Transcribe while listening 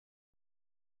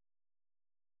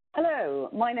Hello,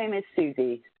 my name is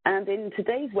Susie, and in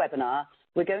today's webinar,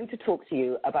 we're going to talk to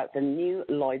you about the new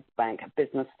Lloyds Bank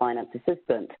Business Finance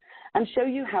Assistant and show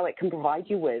you how it can provide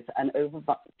you with an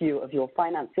overview of your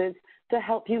finances to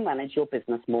help you manage your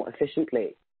business more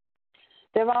efficiently.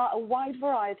 There are a wide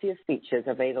variety of features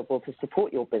available to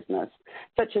support your business,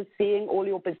 such as seeing all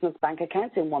your business bank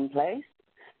accounts in one place,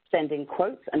 sending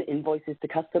quotes and invoices to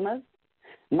customers,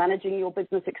 managing your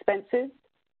business expenses,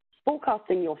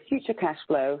 forecasting your future cash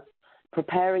flow,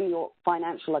 preparing your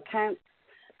financial accounts,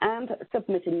 and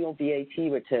submitting your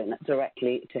VAT return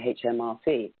directly to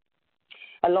HMRC.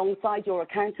 Alongside your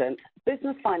accountant,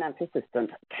 Business Finance Assistant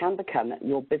can become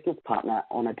your business partner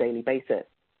on a daily basis.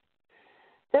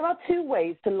 There are two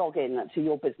ways to log in to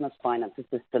your Business Finance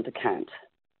Assistant account.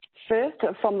 First,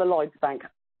 from the Lloyds Bank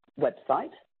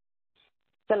website,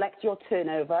 select your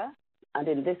turnover, and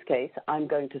in this case, I'm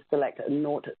going to select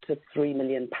 0 to £3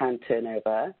 million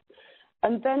turnover,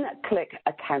 and then click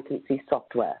Accountancy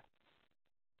Software.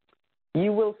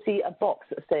 You will see a box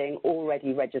saying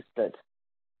Already Registered,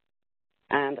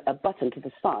 and a button to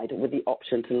the side with the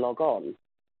option to log on.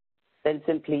 Then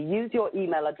simply use your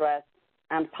email address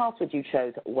and password you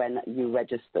chose when you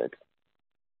registered.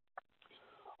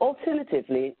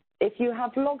 Alternatively, if you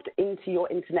have logged into your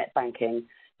internet banking,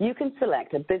 you can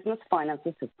select a Business Finance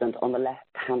Assistant on the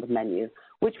left-hand menu,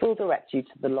 which will direct you to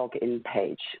the login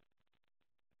page.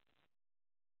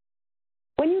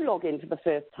 When you log in for the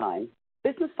first time,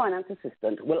 Business Finance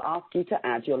Assistant will ask you to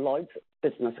add your Lloyds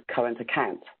Business current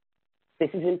account. This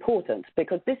is important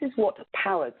because this is what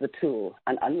powers the tool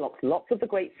and unlocks lots of the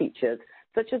great features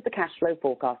such as the cash flow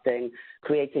forecasting,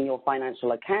 creating your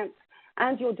financial accounts,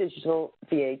 and your digital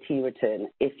VAT return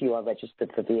if you are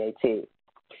registered for VAT.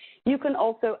 You can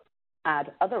also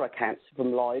add other accounts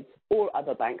from Lloyds or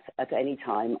other banks at any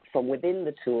time from within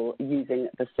the tool using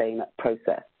the same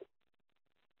process.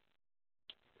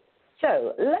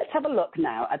 So let's have a look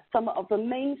now at some of the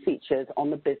main features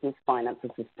on the Business Finance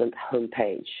Assistant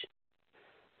homepage.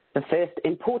 The first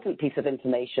important piece of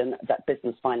information that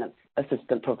Business Finance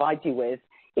Assistant provides you with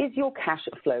is your cash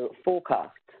flow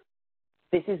forecast.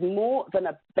 This is more than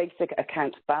a basic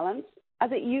account balance,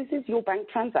 as it uses your bank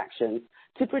transactions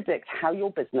to predict how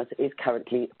your business is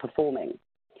currently performing.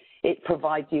 It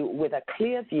provides you with a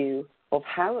clear view of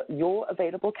how your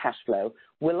available cash flow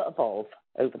will evolve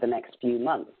over the next few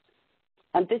months.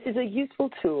 And this is a useful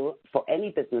tool for any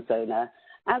business owner,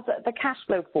 as the cash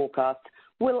flow forecast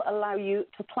will allow you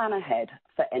to plan ahead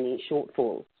for any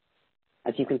shortfalls.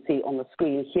 As you can see on the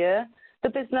screen here, the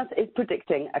business is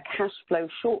predicting a cash flow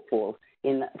shortfall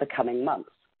in the coming months.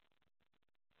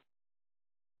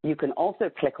 You can also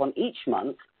click on each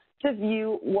month to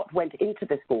view what went into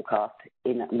this forecast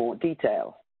in more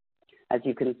detail. As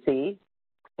you can see,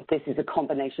 this is a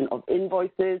combination of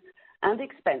invoices and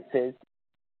expenses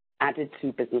added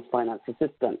to Business Finance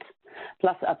Assistant,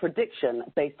 plus a prediction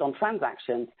based on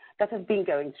transactions that have been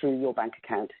going through your bank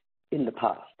account in the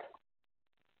past.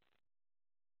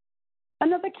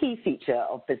 Another key feature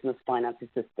of Business Finance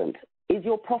Assistant is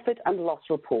your profit and loss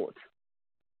report.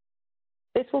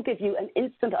 This will give you an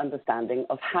instant understanding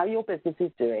of how your business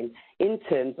is doing in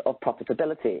terms of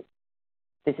profitability.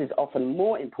 This is often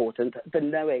more important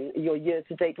than knowing your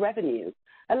year-to-date revenue,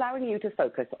 allowing you to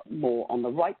focus more on the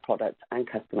right products and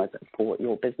customers for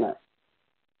your business.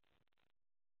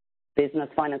 Business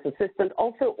Finance Assistant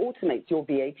also automates your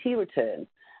VAT return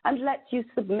and lets you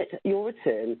submit your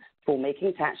return for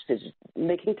Making Tax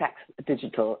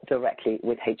Digital directly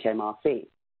with HMRC.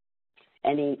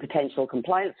 Any potential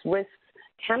compliance risks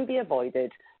can be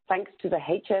avoided thanks to the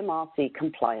HMRC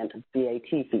compliant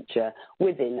VAT feature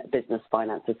within Business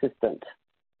Finance Assistant.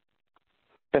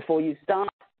 Before you start,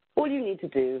 all you need to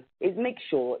do is make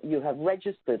sure you have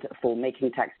registered for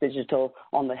Making Tax Digital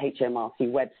on the HMRC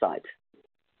website.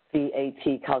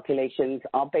 VAT calculations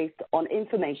are based on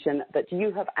information that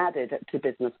you have added to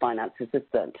Business Finance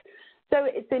Assistant. So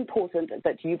it's important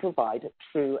that you provide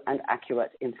true and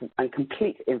accurate and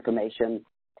complete information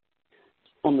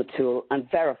on the tool and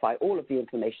verify all of the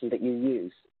information that you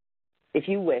use. If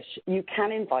you wish, you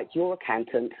can invite your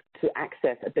accountant to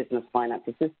access a Business Finance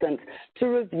Assistant to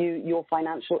review your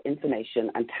financial information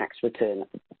and tax return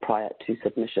prior to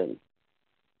submission.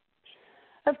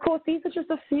 Of course, these are just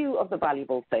a few of the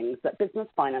valuable things that Business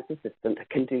Finance Assistant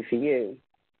can do for you.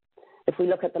 If we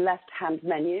look at the left-hand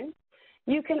menu,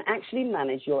 you can actually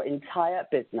manage your entire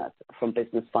business from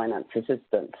Business Finance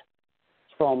Assistant,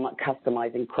 from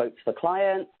customizing quotes for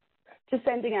clients, to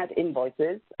sending out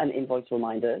invoices and invoice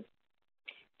reminders,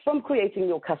 from creating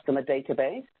your customer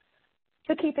database,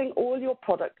 to keeping all your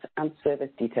product and service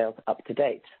details up to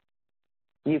date.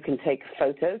 You can take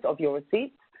photos of your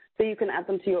receipts so you can add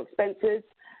them to your expenses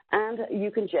and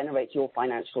you can generate your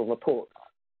financial reports.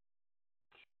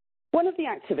 One of the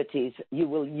activities you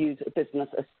will use Business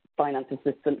Finance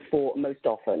Assistant for most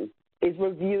often is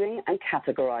reviewing and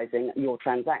categorizing your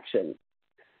transactions.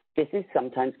 This is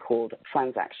sometimes called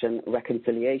transaction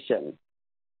reconciliation.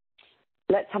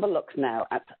 Let's have a look now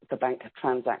at the Bank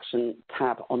Transaction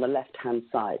tab on the left-hand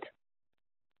side.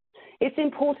 It's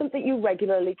important that you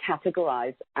regularly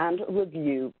categorize and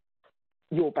review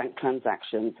your bank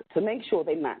transactions to make sure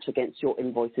they match against your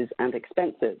invoices and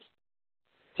expenses.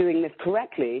 Doing this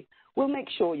correctly will make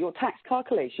sure your tax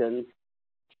calculations,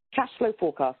 cash flow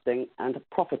forecasting, and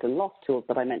profit and loss tools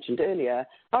that I mentioned earlier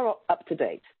are up to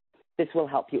date. This will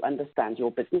help you understand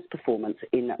your business performance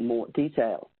in more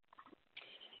detail.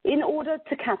 In order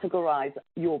to categorize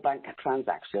your bank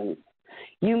transactions,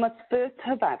 you must first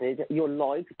have added your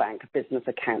Lloyds Bank business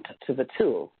account to the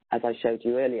tool, as I showed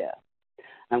you earlier.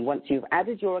 And once you've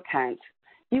added your account,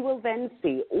 you will then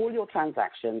see all your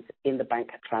transactions in the Bank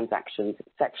Transactions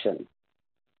section.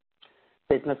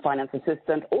 Business Finance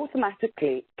Assistant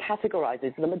automatically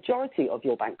categorizes the majority of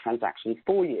your bank transactions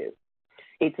for you.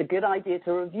 It's a good idea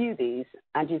to review these,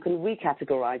 and you can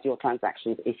recategorize your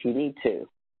transactions if you need to.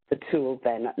 The tool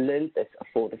then learns this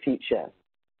for the future.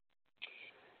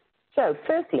 So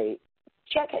firstly,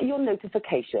 check your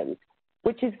notifications,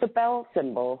 which is the bell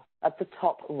symbol at the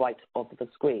top right of the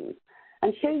screen.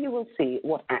 And here you will see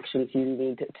what actions you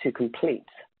need to complete.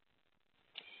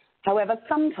 However,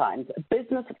 sometimes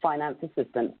Business Finance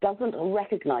Assistant doesn't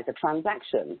recognize a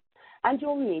transaction, and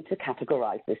you'll need to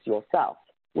categorize this yourself,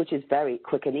 which is very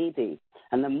quick and easy.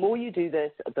 And the more you do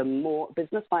this, the more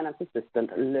Business Finance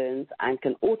Assistant learns and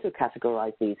can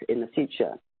auto-categorize these in the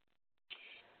future.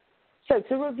 So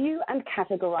to review and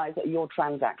categorize your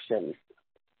transactions,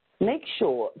 make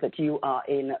sure that you are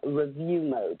in review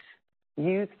mode.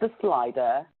 Use the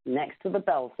slider next to the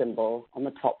bell symbol on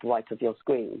the top right of your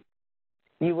screen.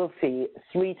 You will see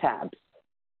 3 tabs: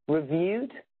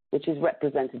 Reviewed, which is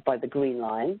represented by the green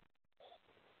line,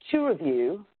 To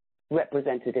Review,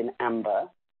 represented in amber,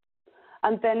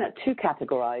 and then To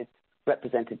Categorize,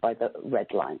 represented by the red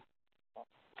line.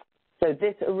 So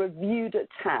this Reviewed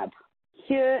tab,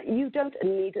 here you don't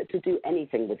need to do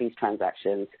anything with these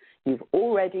transactions. You've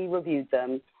already reviewed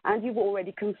them and you've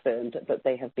already confirmed that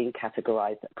they have been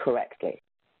categorized correctly.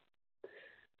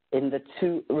 In the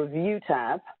To Review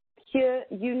tab, here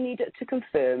you need to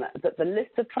confirm that the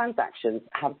list of transactions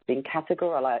have been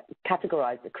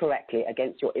categorized correctly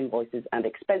against your invoices and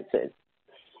expenses.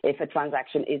 If a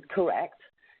transaction is correct,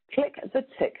 click the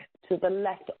tick to the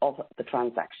left of the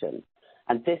transaction,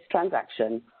 and this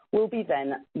transaction will be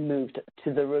then moved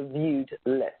to the reviewed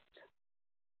list.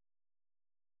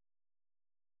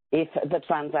 If the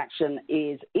transaction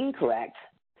is incorrect,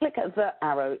 click the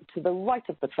arrow to the right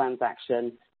of the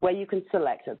transaction where you can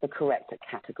select the correct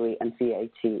category and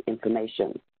VAT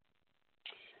information.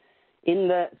 In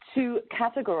the To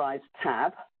Categorize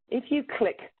tab, if you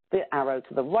click the arrow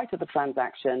to the right of the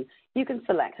transaction, you can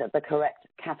select the correct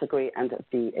category and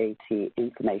VAT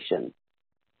information.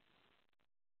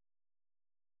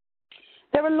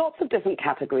 There are lots of different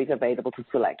categories available to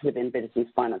select within Business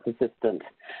Finance Assistant.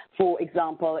 For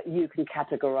example, you can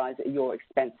categorize your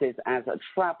expenses as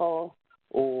travel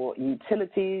or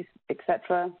utilities,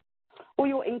 etc., or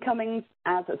your incomings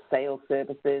as sales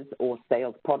services or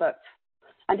sales products.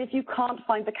 And if you can't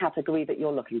find the category that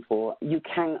you're looking for, you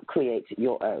can create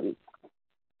your own.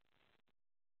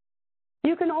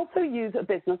 You can also use a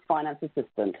Business Finance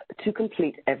Assistant to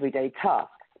complete everyday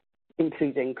tasks,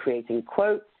 including creating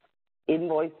quotes,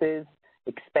 invoices,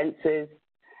 expenses,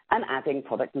 and adding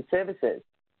products and services.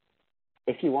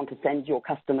 If you want to send your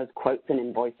customers quotes and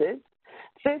invoices,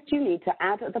 first you need to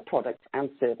add the products and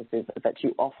services that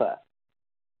you offer.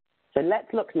 So let's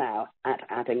look now at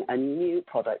adding a new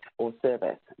product or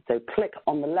service. So click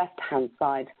on the left-hand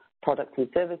side, Products and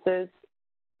Services,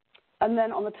 and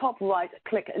then on the top right,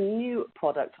 click a new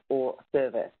product or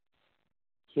service.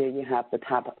 Here you have the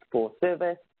tab for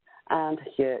service, and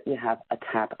here you have a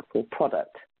tab for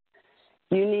product.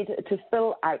 You need to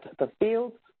fill out the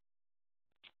fields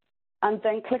and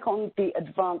then click on the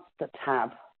Advanced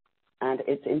tab, and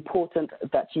it's important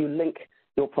that you link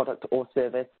your product or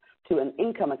service to an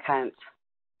income account,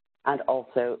 and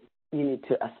also you need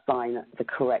to assign the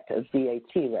correct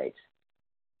VAT rate.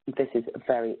 This is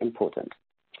very important.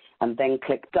 And then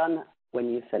click Done when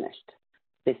you've finished.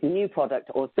 This new product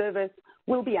or service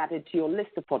will be added to your list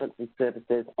of products and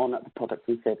services on the Products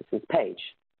and Services page.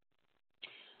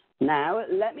 Now,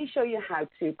 let me show you how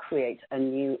to create a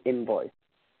new invoice.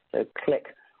 So click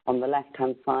on the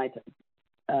left-hand side,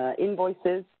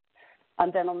 Invoices,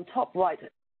 and then on the top right,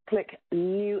 click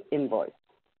New Invoice.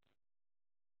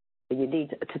 You need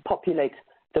to populate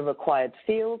the required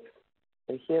fields.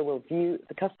 So here we'll view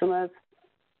the customers,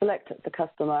 select the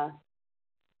customer.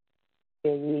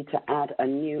 Here you need to add a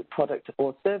new product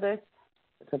or service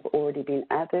that have already been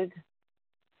added.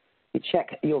 You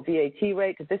check your VAT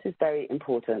rate. This is very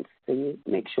important. So you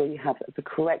make sure you have the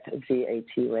correct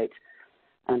VAT rate.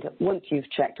 And once you've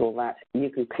checked all that, you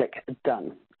can click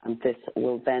Done. And this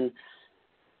will then,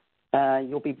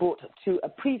 you'll be brought to a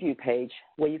preview page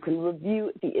where you can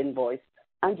review the invoice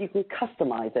and you can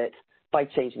customize it by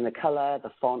changing the color, the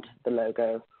font, the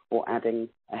logo, or adding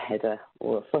a header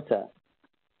or a footer.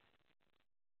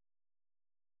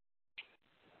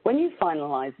 When you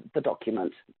finalize the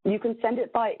document, you can send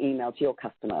it by email to your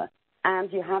customer,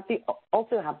 and you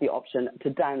also have the option to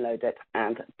download it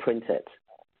and print it.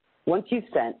 Once you've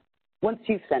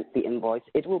sent the invoice,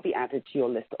 it will be added to your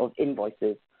list of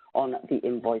invoices on the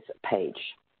invoice page.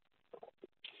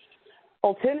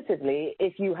 Alternatively,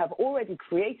 if you have already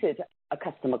created a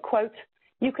customer quote,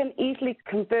 you can easily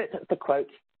convert the quote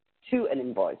to an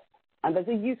invoice. And there's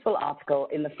a useful article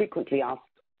in the Frequently Asked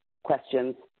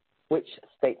Questions which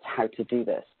states how to do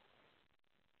this.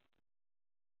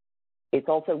 It's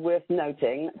also worth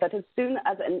noting that as soon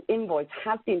as an invoice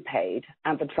has been paid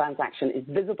and the transaction is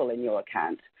visible in your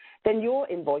account, then your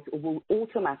invoice will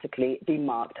automatically be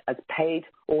marked as paid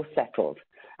or settled,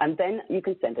 and then you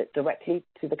can send it directly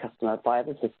to the customer via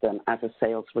the system as a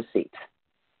sales receipt.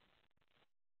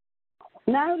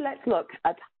 Now let's look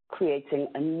at creating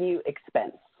a new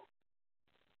expense.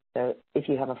 So if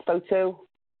you have a photo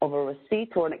of a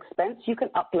receipt or an expense, you can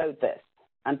upload this,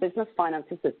 and Business Finance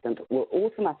Assistant will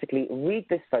automatically read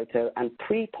this photo and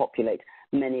pre-populate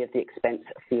many of the expense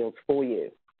fields for you.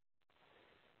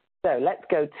 So let's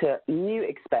go to New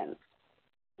Expense,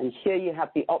 and here you have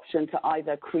the option to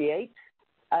either create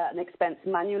an expense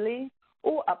manually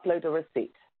or upload a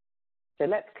receipt. So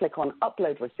let's click on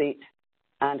Upload Receipt,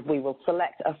 and we will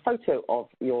select a photo of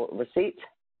your receipt.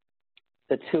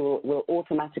 The tool will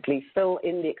automatically fill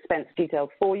in the expense details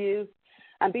for you,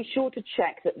 and be sure to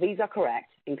check that these are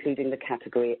correct, including the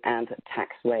category and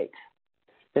tax rate.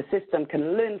 The system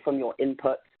can learn from your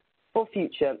inputs for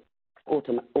future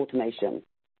automation.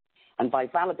 And by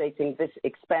validating this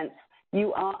expense,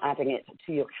 you are adding it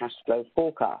to your cash flow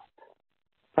forecast.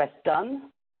 Press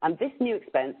Done, and this new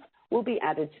expense will be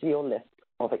added to your list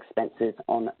of expenses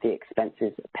on the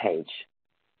expenses page.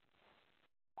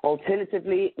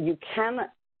 Alternatively, you can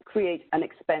create an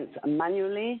expense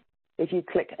manually. If you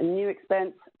click a New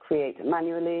Expense, Create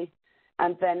Manually,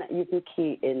 and then you can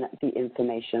key in the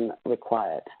information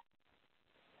required.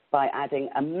 By adding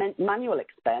a manual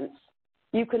expense,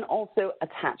 you can also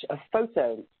attach a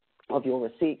photo of your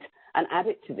receipt and add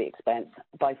it to the expense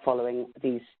by following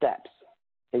these steps.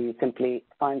 So you simply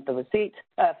find the receipt,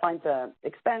 find the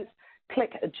expense,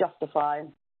 click Justify,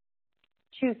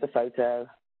 choose the photo,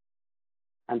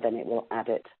 and then it will add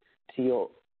it to your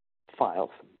files.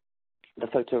 The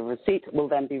photo receipt will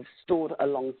then be stored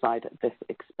alongside this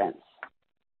expense.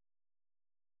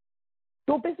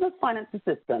 Your Business Finance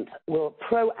Assistant will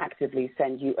proactively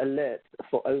send you alerts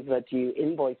for overdue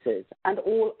invoices and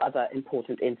all other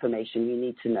important information you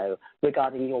need to know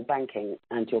regarding your banking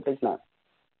and your business.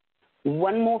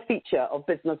 One more feature of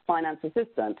Business Finance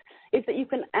Assistant is that you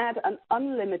can add an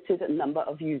unlimited number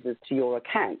of users to your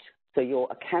account, so your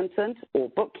accountant or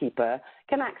bookkeeper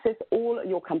can access all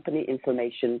your company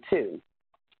information too,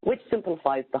 which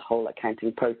simplifies the whole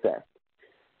accounting process.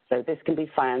 So this can be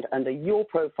found under Your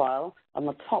Profile on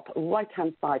the top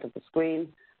right-hand side of the screen,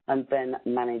 and then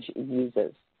Manage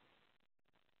Users.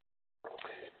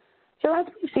 So as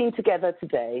we've seen together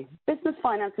today, Business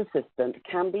Finance Assistant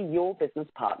can be your business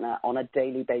partner on a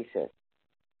daily basis.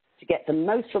 To get the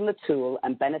most from the tool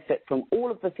and benefit from all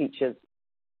of the features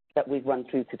that we've run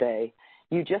through today,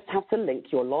 you just have to link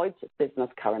your Lloyds Business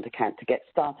Current Account to get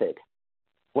started.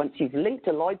 Once you've linked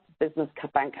a Lloyds Business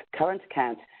Bank Current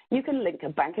Account, you can link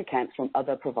bank accounts from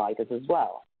other providers as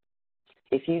well.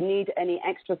 If you need any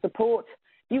extra support,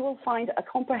 you will find a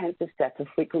comprehensive set of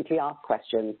frequently asked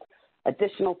questions,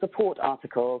 additional support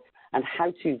articles, and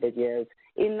how-to videos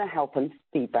in the help and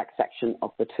feedback section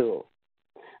of the tool.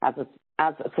 As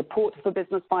support for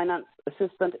Business Finance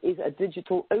Assistant is a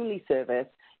digital-only service,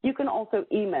 you can also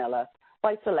email us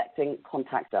by selecting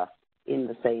Contact Us in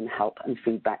the same help and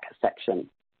feedback section.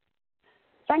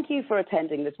 Thank you for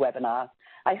attending this webinar.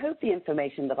 I hope the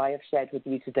information that I have shared with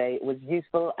you today was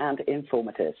useful and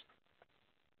informative.